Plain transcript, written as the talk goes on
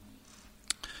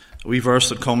wee verse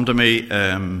that come to me.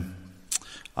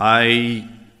 I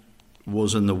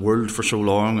was in the world for so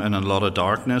long and in a lot of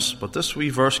darkness, but this wee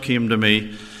verse came to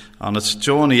me, and it's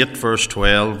John 8 verse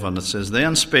 12, and it says,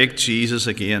 "Then spake Jesus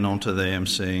again unto them,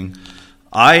 saying,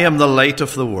 I am the light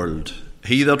of the world.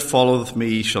 He that followeth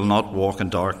me shall not walk in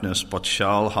darkness, but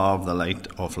shall have the light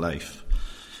of life."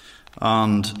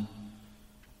 And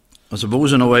I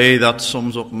suppose in a way that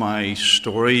sums up my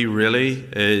story, really,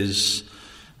 is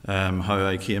how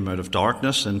I came out of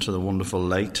darkness into the wonderful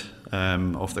light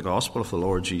of the gospel of the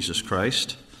Lord Jesus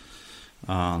Christ,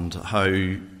 and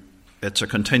how it's a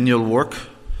continual work,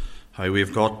 how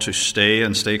we've got to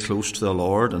stay close to the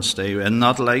Lord and stay in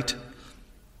that light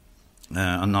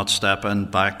and not step in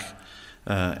back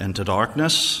into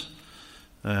darkness.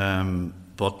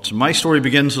 But my story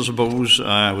begins, I suppose,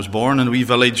 I was born in a wee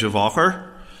village of Aughor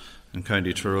in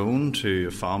County Tyrone to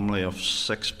a family of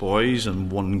 6 boys and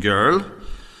 1 girl.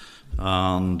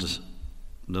 And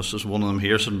this is one of them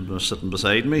here sitting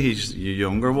beside me. He's the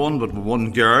younger one, but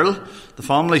 1 girl. The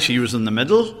family, she was in the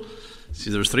middle.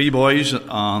 See, there's 3 boys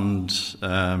and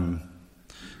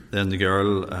then the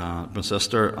girl, my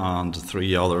sister, and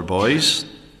 3 other boys.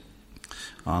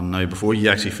 And now, before you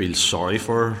actually feel sorry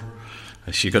for her,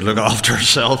 she could look after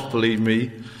herself, believe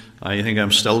me. I think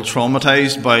I'm still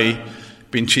traumatised by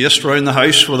being chased around the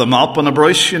house with a mop and a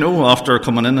brush, after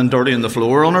coming in and dirtying the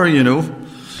floor on her,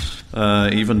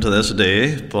 even to this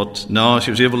day. But no,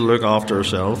 she was able to look after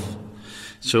herself.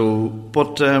 So,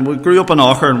 but we grew up in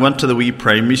Aughor and went to the wee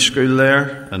primary school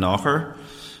there in Aughor.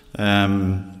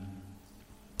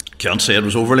 Can't say it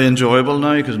was overly enjoyable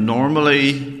now, because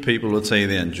normally people would say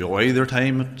they enjoy their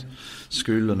time at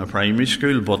school in a primary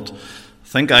school, but I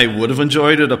think I would have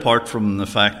enjoyed it, apart from the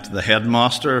fact the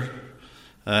headmaster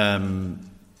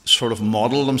sort of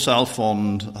modelled himself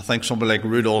on, I think, somebody like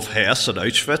Rudolf Hess at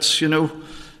Auschwitz,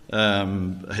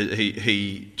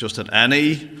 He just at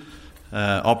any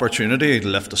opportunity, he'd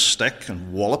lift a stick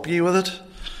and wallop you with it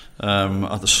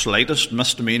at the slightest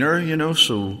misdemeanour,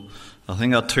 so I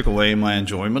think that took away my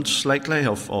enjoyment slightly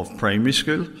of primary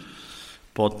school.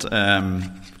 But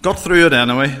got through it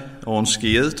anyway,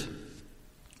 unscathed.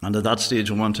 And at that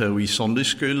stage I went to a wee Sunday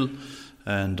school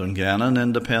in Dungannon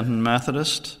Independent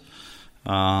Methodist.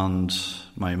 And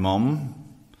my mum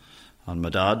and my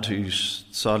dad, who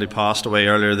sadly passed away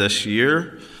earlier this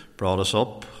year, brought us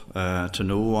up to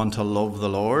know and to love the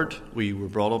Lord. We were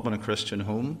brought up in a Christian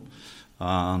home,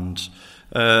 and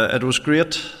it was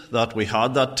great that we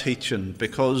had that teaching,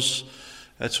 because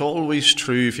it's always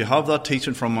true, if you have that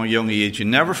teaching from a young age, you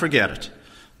never forget it.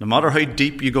 No matter how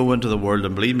deep you go into the world,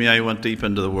 and believe me, I went deep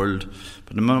into the world,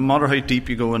 but no matter how deep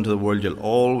you go into the world, you'll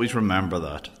always remember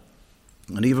that.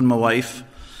 And even my wife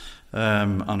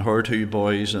and her 2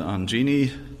 boys, and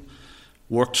Jeannie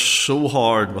worked so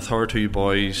hard with her 2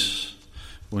 boys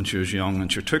when she was young,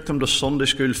 and she took them to Sunday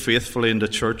school faithfully, and to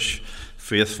church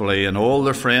faithfully, and all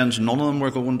their friends, none of them were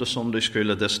going to Sunday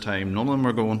school at this time, none of them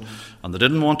were going, and they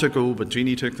didn't want to go, but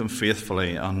Jeannie took them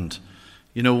faithfully. And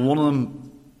one of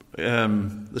them,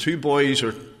 the 2 boys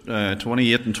are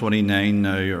 28 and 29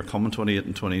 now, or coming 28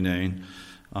 and 29,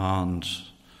 and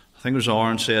I think it was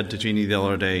Aaron said to Jeannie the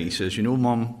other day, he says,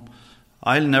 Mum,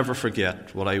 I'll never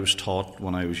forget what I was taught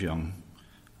when I was young.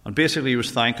 And basically he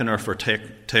was thanking her for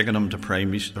taking him to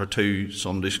primary or to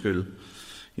Sunday school,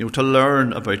 to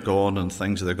learn about God and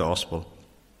things of the gospel.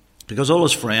 Because all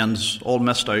his friends all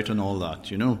missed out on all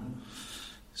that,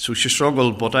 So she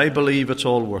struggled, but I believe it's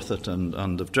all worth it,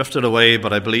 and they've drifted away,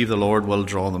 but I believe the Lord will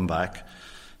draw them back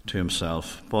to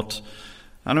himself. But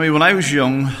anyway, when I was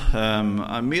young,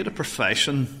 I made a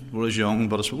profession when I was young,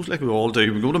 but I suppose like we all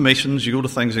do, we go to missions, you go to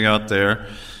things like that there,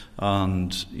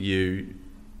 and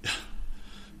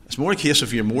it's more a case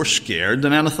of you're more scared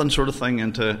than anything sort of thing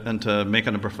into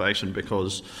making a profession,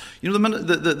 because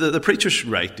the preacher's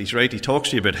right, he's right, he talks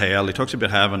to you about hell, he talks to you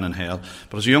about heaven and hell,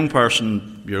 but as a young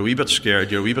person you're a wee bit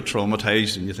scared, you're a wee bit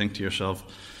traumatised, and you think to yourself,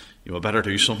 I better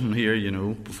do something here,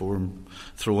 before I'm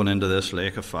thrown into this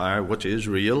lake of fire, which is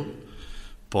real.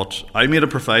 But I made a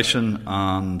profession,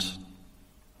 and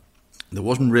there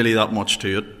wasn't really that much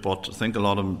to it, but I think a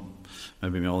lot of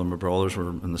maybe my brothers were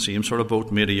in the same sort of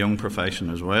boat, made a young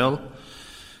profession as well.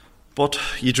 But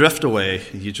you drift away.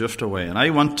 And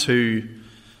I went to,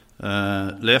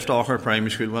 left Aughor Primary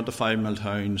School, went to 5 Mill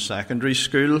Town Secondary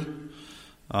School,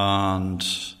 and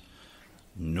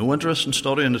no interest in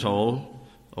studying at all.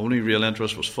 Only real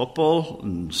interest was football,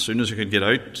 and as soon as I could get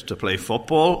out to play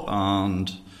football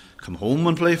and come home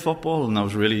and play football, and that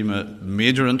was really my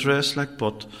major interest.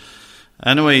 But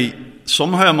anyway,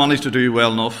 somehow I managed to do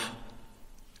well enough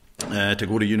to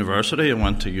go to university. I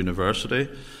went to university,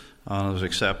 and I was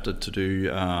accepted to do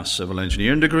a civil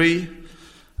engineering degree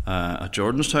at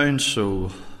Jordanstown.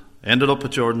 So ended up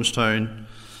at Jordanstown,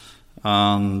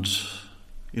 and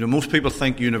most people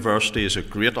think university is a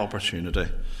great opportunity,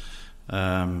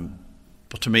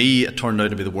 but to me it turned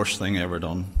out to be the worst thing I ever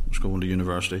done, was going to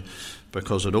university,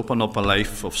 because it opened up a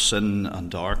life of sin and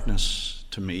darkness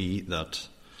to me that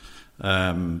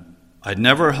I'd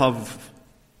never have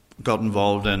got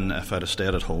involved in if I'd have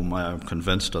stayed at home. I'm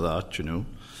convinced of that,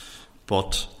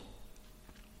 But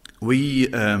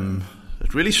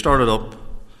it really started up,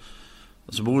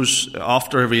 I suppose,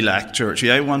 after every lecture.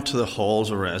 I went to the halls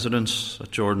of residence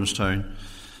at Jordanstown.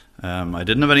 I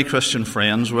didn't have any Christian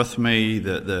friends with me.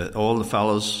 All the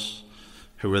fellas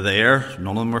who were there,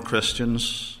 none of them were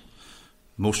Christians.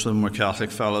 Most of them were Catholic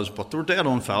fellas, but they were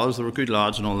dead-on fellas. They were good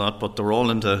lads and all that, but they were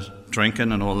all into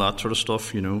drinking and all that sort of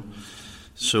stuff,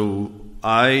 So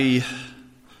I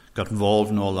got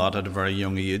involved in all that at a very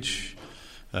young age.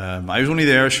 I was only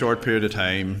there a short period of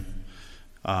time,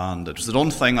 and it was the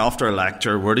done thing after a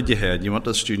lecture. Where did you head? You went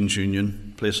to the Students'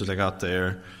 Union, places like that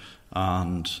there,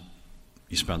 and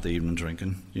you spent the evening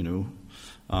drinking,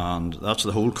 And that's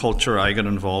the whole culture I got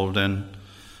involved in,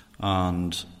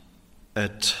 and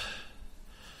it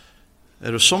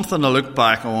was something I looked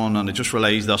back on, and I just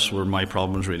realised that's where my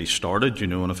problems really started,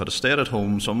 And if I'd have stayed at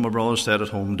home, some of my brothers stayed at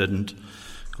home, didn't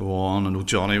go on. I know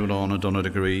Johnny went on and done a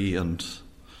degree, and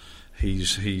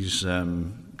he's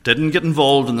didn't get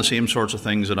involved in the same sorts of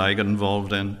things that I got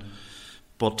involved in.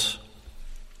 But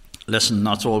listen,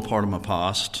 that's all part of my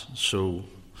past. So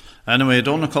anyway, I'd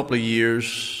done a couple of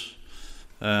years,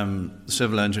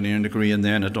 civil engineering degree, and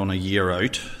then I'd done a year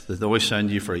out. They always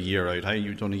send you for a year out.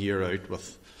 You've done a year out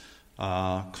with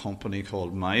a company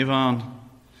called Myvan,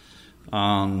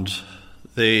 and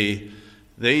they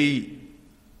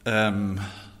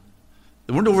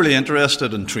weren't overly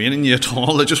interested in training you at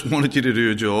all. They just wanted you to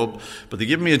do a job. But they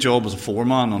gave me a job as a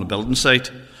foreman on a building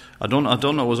site. I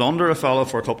was under a fella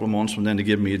for a couple of months, and then they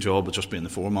gave me a job as just being the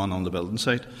foreman on the building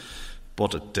site.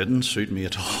 But it didn't suit me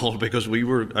at all, because we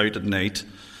were out at night,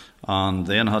 and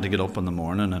then I had to get up in the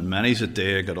morning, and many's a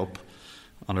day I got up,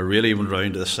 and I really went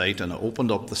round to the site, and I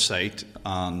opened up the site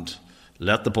and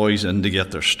let the boys in to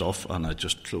get their stuff, and I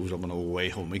just closed up and away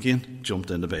home again, jumped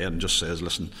into bed and just says,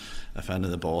 listen, if any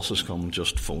of the bosses come,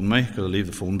 just phone me, because I leave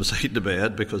the phone beside the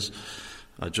bed, because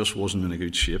I just wasn't in a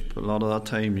good shape a lot of that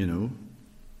time,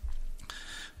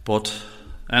 But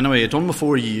anyway, I'd done my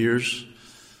 4 years,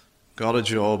 got a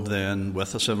job then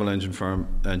with a civil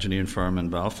engineering firm in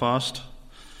Belfast,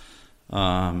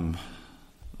 and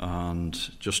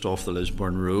just off the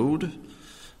Lisburn Road.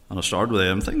 And I started with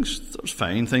them. That was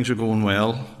fine. Things were going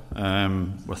well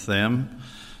with them.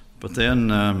 But then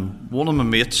one of my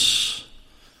mates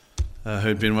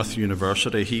who'd been with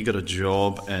university, he got a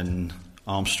job in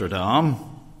Amsterdam.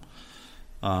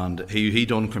 And he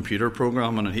done computer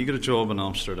programming, and he got a job in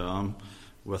Amsterdam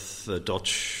with the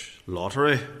Dutch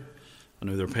lottery. I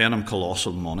know they were paying him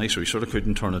colossal money, so he sort of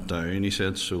couldn't turn it down, he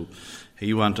said. So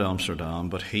he went to Amsterdam,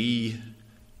 but he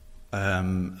he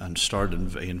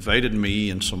invited me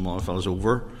and some other fellas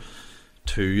over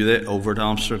to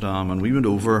Amsterdam, and we went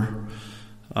over,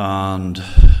 and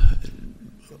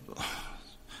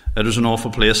it was an awful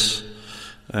place,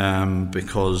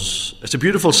 because it's a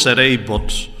beautiful city,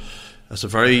 but it's a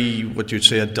very, what you'd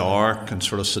say, a dark and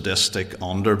sort of sadistic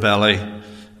underbelly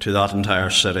to that entire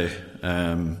city.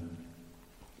 And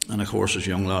of course, as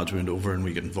young lads, we went over and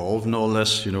we got involved in all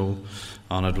this, and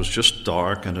it was just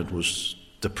dark, and it was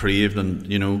depraved,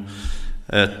 and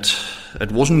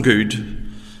it wasn't good,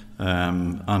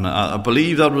 and I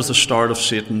believe that was the start of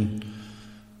Satan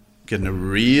getting a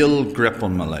real grip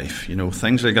on my life.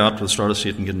 Things like that were the start of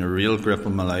Satan getting a real grip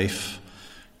on my life.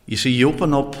 You see, you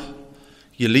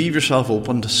leave yourself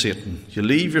open to Satan. You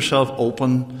leave yourself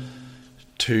open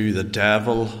to the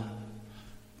devil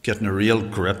getting a real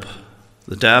grip.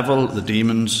 The devil, the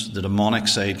demons, the demonic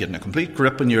side getting a complete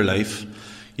grip on your life.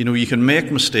 You can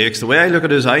make mistakes. The way I look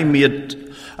at it is, I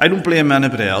don't blame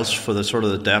anybody else for the sort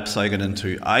of the depths I get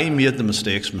into. I made the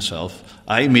mistakes myself.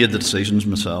 I made the decisions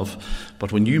myself.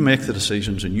 But when you make the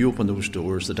decisions and you open those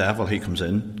doors, the devil, he comes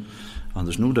in. And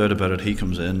there's no doubt about it, he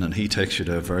comes in and he takes you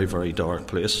to a very, very dark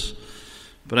place.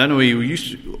 But anyway,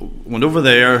 went over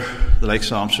there, the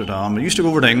likes of Amsterdam. We used to go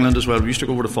over to England as well. We used to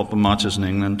go over to football matches in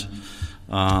England.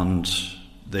 And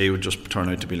they would just turn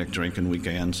out to be like drinking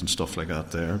weekends and stuff like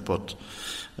that there. But,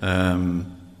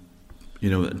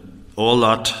 all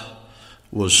that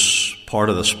was part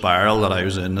of the spiral that I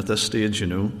was in at this stage, Was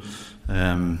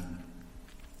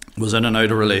in and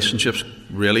out of relationships,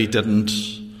 really didn't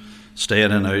stay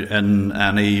in and out in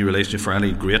any relationship for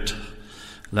any great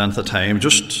length of time.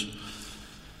 Just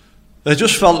I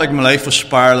just felt like my life was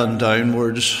spiralling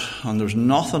downwards, and there was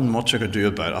nothing much I could do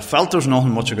about it. I felt there was nothing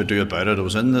much I could do about it. I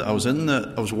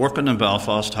was working in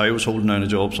Belfast. How I was holding down a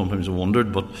job, sometimes I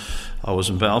wondered, but I was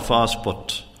in Belfast.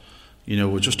 But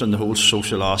we're just in the whole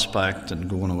social aspect and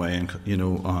going away, and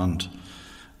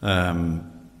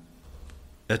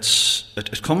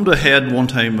it come to a head one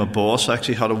time. My boss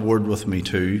actually had a word with me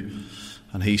too.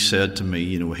 And he said to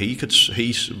me,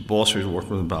 he's boss who's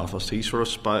working in Belfast. He sort of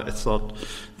thought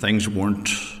things weren't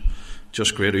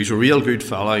just great. He's a real good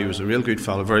fella. He was a real good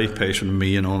fella, very patient with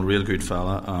me, a real good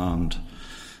fella.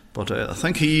 But I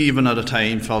think he even at a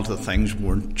time felt that things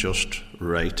weren't just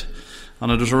right. And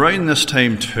it was around this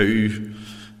time too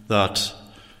that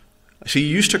he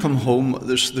used to come home.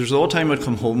 There's the odd time I'd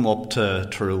come home up to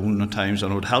Tyrone at times,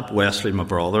 and I would help Wesley, my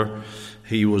brother.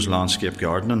 He was landscape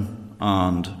gardening,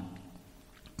 and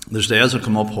there's days I'd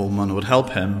come up home and I would help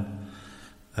him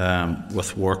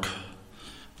with work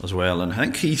as well. And I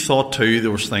think he thought too there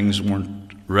was things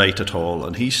weren't right at all.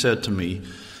 And he said to me,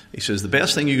 he says, the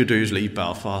best thing you could do is leave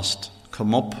Belfast,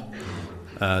 come up,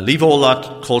 leave all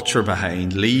that culture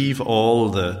behind, leave all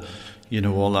the,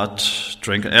 all that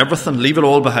drinking, everything, leave it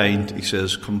all behind. He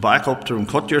says, come back up to him,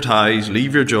 cut your ties,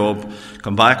 leave your job,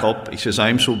 come back up. He says,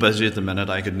 I'm so busy at the minute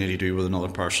I could nearly do with another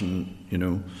person,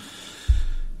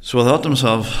 So I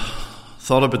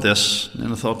thought about this,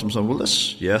 and I thought to myself, well,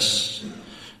 this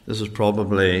is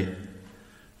probably,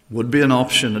 would be an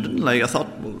option. I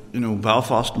thought, well,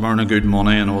 Belfast, I'm earning good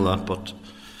money and all that, but,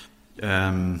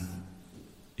 am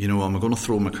I going to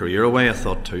throw my career away? I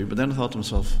thought too, but then I thought to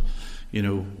myself,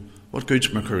 what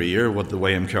good's my career, what the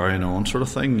way I'm carrying on sort of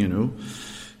thing,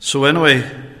 So anyway,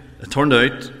 it turned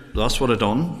out that's what I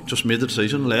done, just made the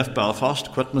decision, left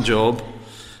Belfast, quit my job,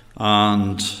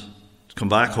 and come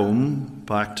back home,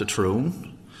 back to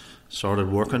Tyrone,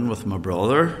 started working with my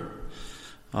brother,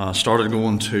 started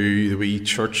going to the wee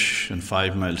church in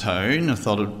 5 Mile Town. I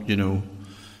thought, the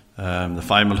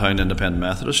 5 Mile Town Independent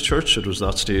Methodist Church, it was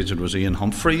that stage, it was Ian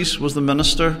Humphreys was the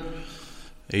minister.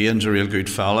 Ian's a real good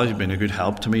fella, he's been a good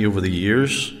help to me over the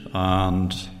years,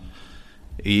 and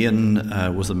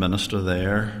Ian was the minister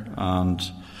there, and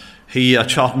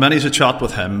many's a chat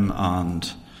with him,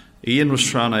 and Ian was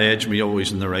trying to edge me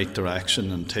always in the right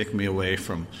direction and take me away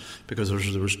from, because there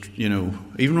was even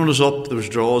when I was up, there was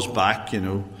draws back,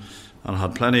 and I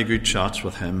had plenty of good chats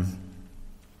with him.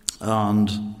 And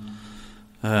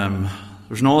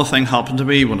there's another thing happened to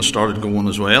me when I started going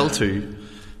as well to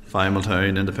 5 Mile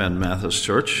Town Independent Methodist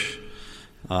Church.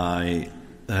 I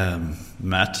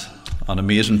met an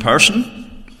amazing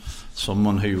person,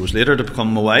 someone who was later to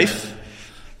become my wife,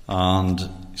 and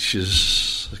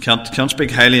I can't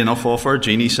speak highly enough of her.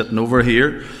 Jeannie sitting over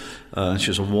here.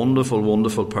 She's a wonderful,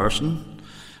 wonderful person.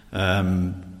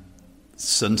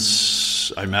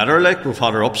 Since I met her, we've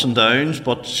had her ups and downs,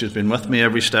 but she's been with me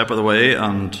every step of the way,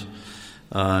 and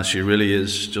she really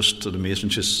is just an amazing.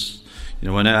 She's,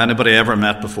 when anybody ever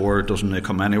met before doesn't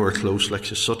come anywhere close.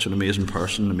 She's such an amazing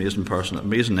person,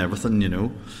 amazing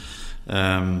everything,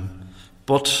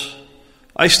 But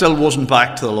I still wasn't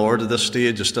back to the Lord at this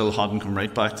stage. I still hadn't come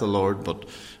right back to the Lord, but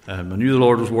I knew the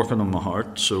Lord was working on my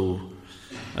heart. So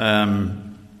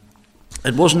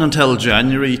it wasn't until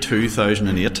January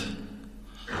 2008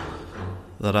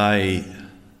 that I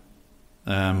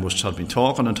had been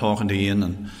talking to Ian,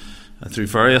 and through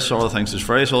various other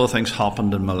things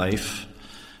happened in my life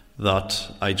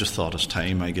that I just thought it's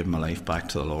time I give my life back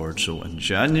to the Lord. So in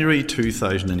January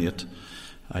 2008,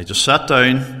 I just sat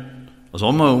down. I was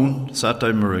on my own, sat down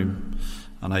in my room,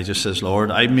 and I just says,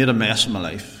 Lord, I made a mess of my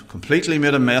life, completely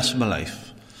made a mess of my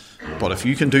life. But if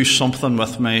you can do something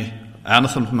with me,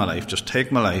 anything with my life, just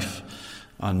take my life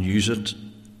and use it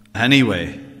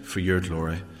anyway for your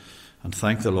glory. And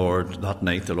thank the Lord, that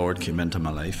night the Lord came into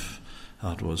my life.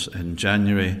 That was in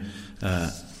January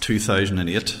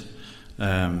 2008.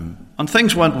 And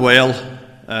things went well.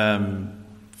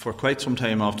 For quite some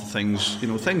time after things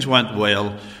went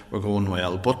well, were going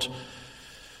well. But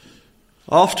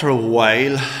after a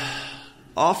while,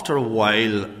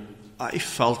 I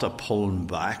felt a pulling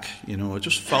back. I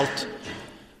just felt,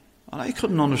 and I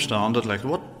couldn't understand it.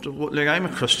 I'm a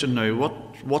Christian now.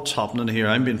 What's happening here?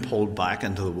 I'm being pulled back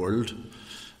into the world,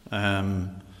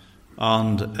 and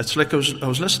it's like I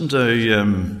was listening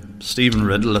to Stephen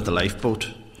Riddle at the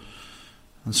Lifeboat,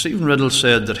 and Stephen Riddle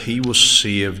said that he was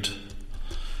saved,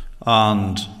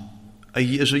 and a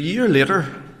year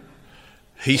later,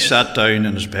 he sat down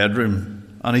in his bedroom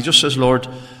and he just says, Lord,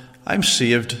 I'm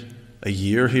saved a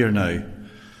year here now,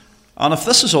 and if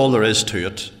this is all there is to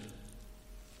it,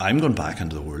 I'm going back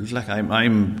into the world. I've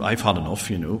had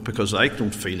enough, because I don't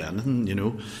feel anything,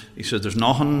 He said, there's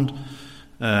nothing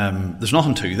there's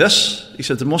nothing to this. He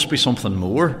said, there must be something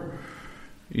more,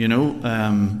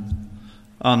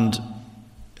 and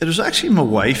it was actually my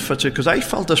wife, because I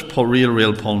felt this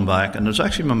real pulling back, and it was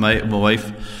actually my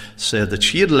wife said that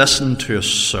she had listened to a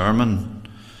sermon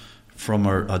from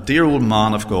a dear old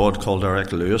man of God called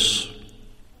Eric Lewis.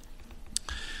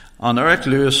 And Eric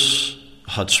Lewis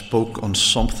had spoke on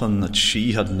something that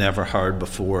she had never heard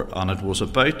before, and it was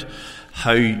about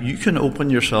how you can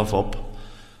open yourself up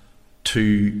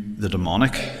to the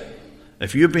demonic.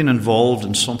 If you've been involved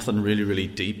in something really, really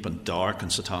deep and dark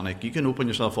and satanic, you can open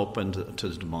yourself up into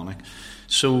the demonic.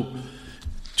 So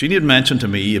Jeannie had mentioned to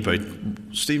me about,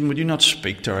 Stephen, would you not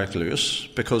speak to Eric Lewis?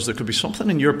 Because there could be something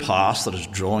in your past that is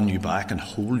drawing you back and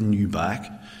holding you back.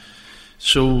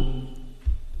 So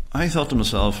I thought to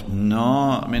myself,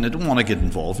 no, I don't want to get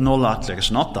involved in all that. Like,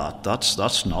 it's not that.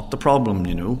 That's not the problem,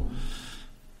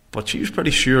 But she was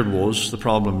pretty sure it was the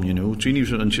problem, Jeannie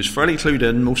was, and she's fairly clued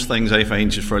in. Most things I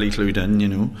find she's fairly clued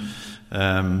in,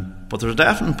 But there's a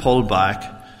definite pull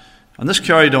back. And this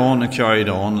carried on,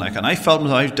 and I felt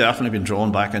that I've definitely been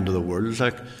drawn back into the world,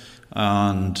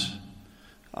 and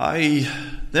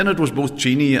then it was both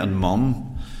Jeannie and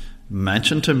Mum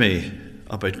mentioned to me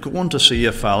about going to see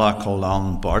a fella called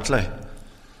Alan Bartley,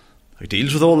 who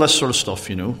deals with all this sort of stuff,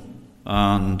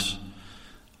 and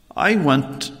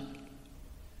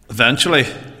eventually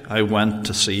I went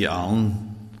to see Alan.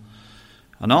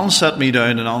 And Alan sat me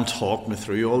down and Alan talked me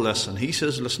through all this. And he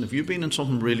says, listen, if you've been in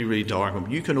something really, really dark,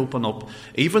 you can open up.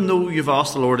 Even though you've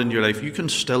asked the Lord in your life, you can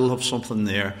still have something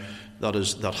there that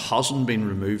hasn't been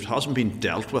removed, hasn't been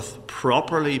dealt with,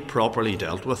 properly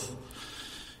dealt with.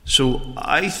 So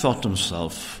I thought to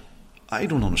myself, I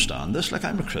don't understand this.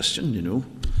 I'm a Christian,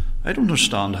 I don't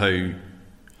understand how there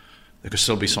could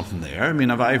still be something there.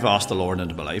 If I've asked the Lord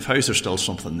into my life, how is there still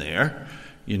something there?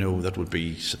 That would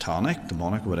be satanic,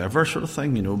 demonic, whatever sort of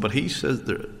thing, But he says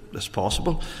it's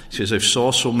possible. He says, I've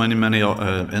saw so many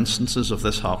instances of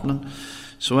this happening.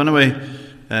 So anyway,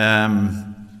 I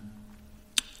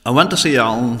went to see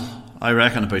Alan, I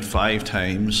reckon, about 5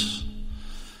 times.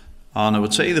 And I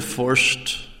would say the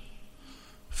first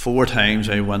 4 times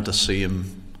I went to see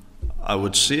him, I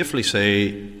would safely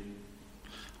say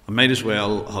I might as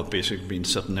well have basically been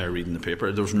sitting there reading the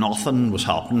paper. There was nothing was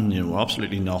happening,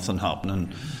 absolutely nothing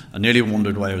happening. I nearly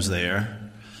wondered why I was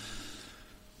there.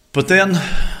 But then,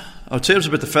 I would say it was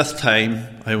about the 5th time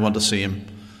I went to see him.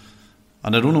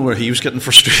 And I don't know where he was getting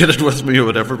frustrated with me or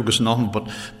whatever, because nothing, but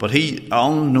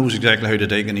Alan knows exactly how to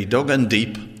dig, and he dug in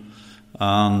deep,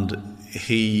 and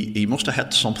he must have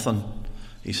hit something.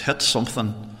 He's hit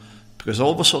something, because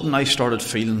all of a sudden I started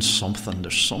feeling something.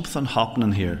 There's something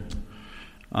happening here.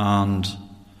 And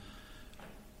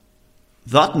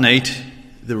that night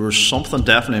there was something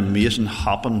definitely amazing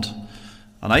happened,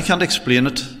 and I can't explain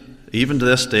it. Even to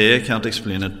this day I can't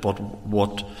explain it, but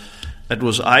what it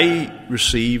was, I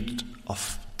received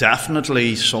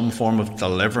definitely some form of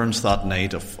deliverance that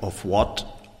night of what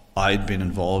I'd been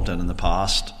involved in the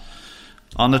past.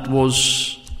 And it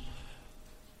was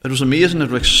amazing.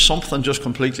 It was something just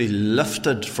completely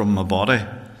lifted from my body.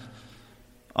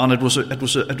 And it was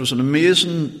an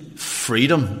amazing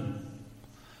freedom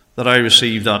that I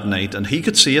received that night. And he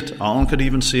could see it. Alan could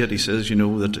even see it. He says,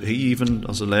 that he even,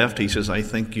 as I left, he says, I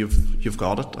think you've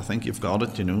got it. I think you've got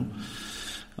it,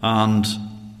 And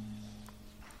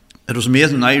it was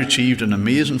amazing. I achieved an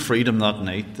amazing freedom that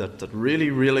night that really,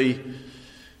 really,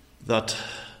 that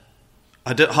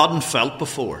I hadn't felt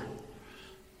before.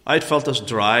 I'd felt this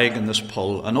drag and this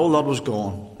pull, and all that was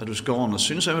gone. It was gone. As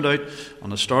soon as I went out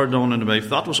and I started on into life,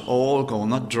 that was all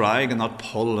gone. That drag and that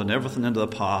pull and everything into the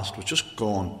past was just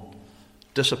gone.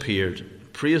 Disappeared.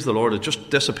 Praise the Lord, it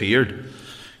just disappeared.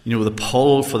 The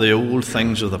pull for the old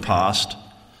things of the past.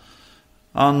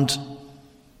 And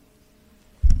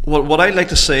what I'd like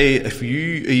to say, if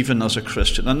you, even as a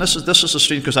Christian, and this is a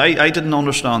strange, because I didn't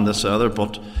understand this either,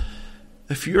 but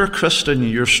if you're a Christian and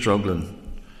you're struggling,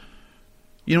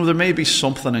 there may be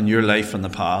something in your life in the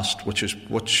past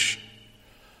which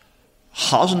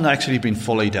hasn't actually been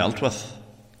fully dealt with.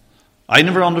 I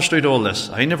never understood all this.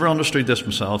 I never understood this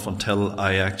myself until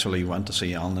I actually went to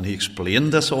see Alan, and he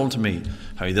explained this all to me,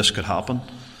 how this could happen.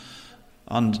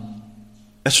 And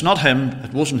it's not him,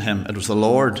 it wasn't him, it was the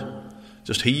Lord.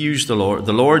 Just he used the Lord.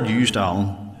 The Lord used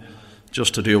Alan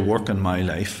just to do a work in my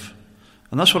life.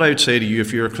 And that's what I would say to you.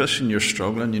 If you're a Christian, you're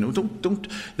struggling, don't.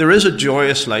 There is a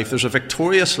joyous life. There's a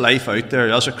victorious life out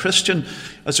there. As a Christian,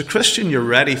 you're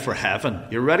ready for heaven.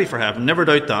 You're ready for heaven. Never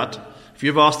doubt that. If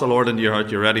you've asked the Lord into your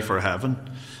heart, you're ready for heaven.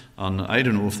 And I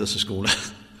don't know if this is going to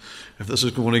if this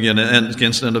is going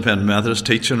against independent Methodist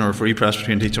teaching or Free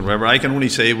Presbyterian teaching or whatever, I can only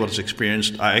say what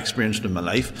I experienced in my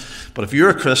life. But if you're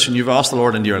a Christian, you've asked the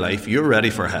Lord into your life, you're ready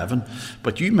for heaven,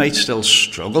 but you might still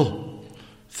struggle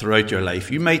throughout your life.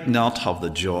 You might not have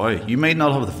the joy, you might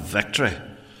not have the victory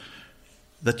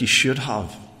that you should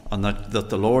have, and that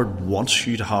the Lord wants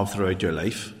you to have throughout your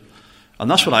life. And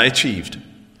that's what I achieved.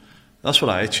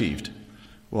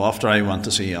 Well, after I went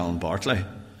to see Alan Bartley.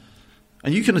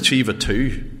 And you can achieve it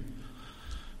too.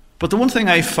 But the one thing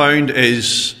I found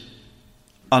is,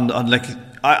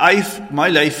 my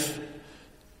life,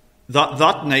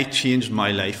 that night changed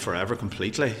my life forever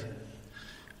completely.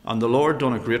 And the Lord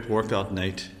done a great work that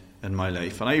night in my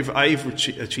life. And I've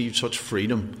achieved such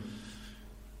freedom.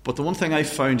 But the one thing I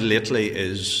found lately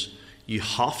is you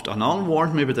have to, and Alan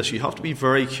warned me about this, you have to be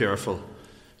very careful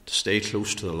to stay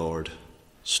close to the Lord.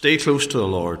 Stay close to the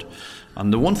Lord.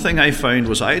 And the one thing I found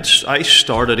was I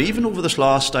started, even over this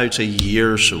last, I'd say,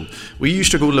 year or so, we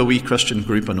used to go to a wee Christian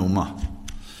group in Omagh.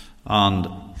 And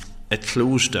it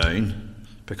closed down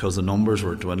because the numbers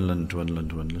were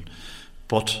dwindling.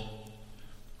 But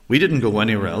we didn't go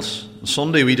anywhere else. On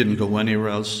Sunday we didn't go anywhere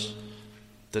else.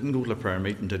 Didn't go to a prayer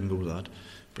meeting, didn't go to that.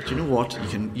 But you know what?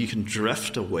 You can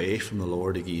drift away from the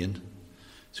Lord again.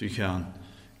 So you can.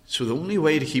 So the only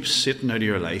way to keep Satan out of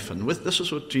your life, and this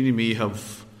is what Jeannie and me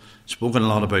have spoken a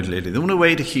lot about lately, the only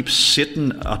way to keep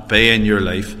Satan at bay in your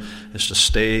life is to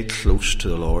stay close to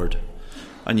the Lord.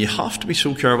 And you have to be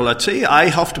so careful. I'd say I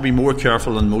have to be more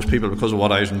careful than most people because of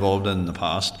what I was involved in the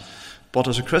past. But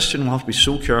as a Christian, we have to be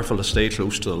so careful to stay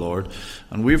close to the Lord.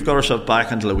 And we've got ourselves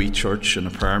back into a wee church in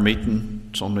a prayer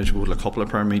meeting. Sometimes we go to a couple of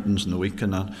prayer meetings in the week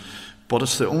and that. But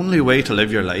it's the only way to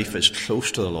live your life is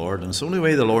close to the Lord. And it's the only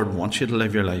way the Lord wants you to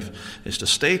live your life is to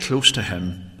stay close to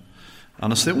Him.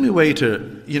 And it's the only way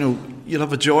to, you'll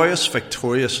have a joyous,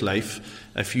 victorious life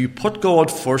if you put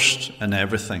God first in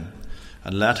everything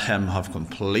and let Him have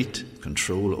complete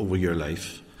control over your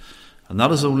life. And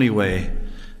that is the only way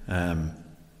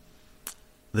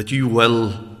that you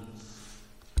will,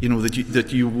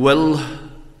 that you will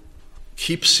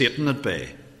keep Satan at bay.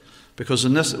 Because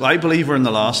in this, I believe we're in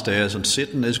the last days, and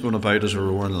Satan is going about as a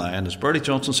roaring lion. As Bertie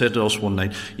Johnson said to us one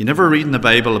night, you never read in the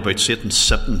Bible about Satan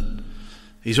sitting.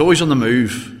 He's always on the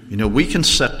move. We can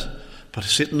sit, but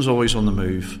Satan's always on the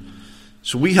move.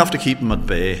 So we have to keep him at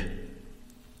bay.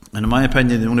 And in my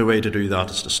opinion, the only way to do that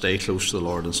is to stay close to the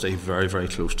Lord and stay very, very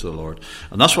close to the Lord.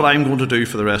 And that's what I'm going to do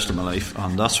for the rest of my life,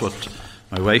 and that's what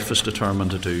my wife is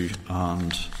determined to do.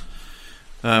 And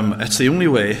it's the only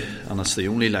way, and it's the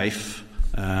only life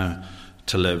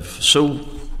to live. So,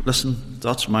 listen,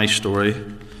 that's my story,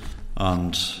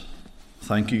 and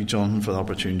thank you, John, for the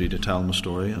opportunity to tell my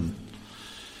story, and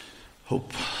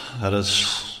hope that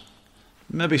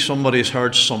maybe somebody's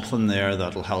heard something there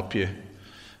that'll help you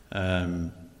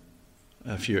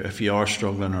if you are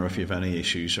struggling or if you have any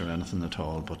issues or anything at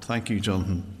all. But thank you,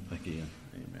 Jonathan. Thank you.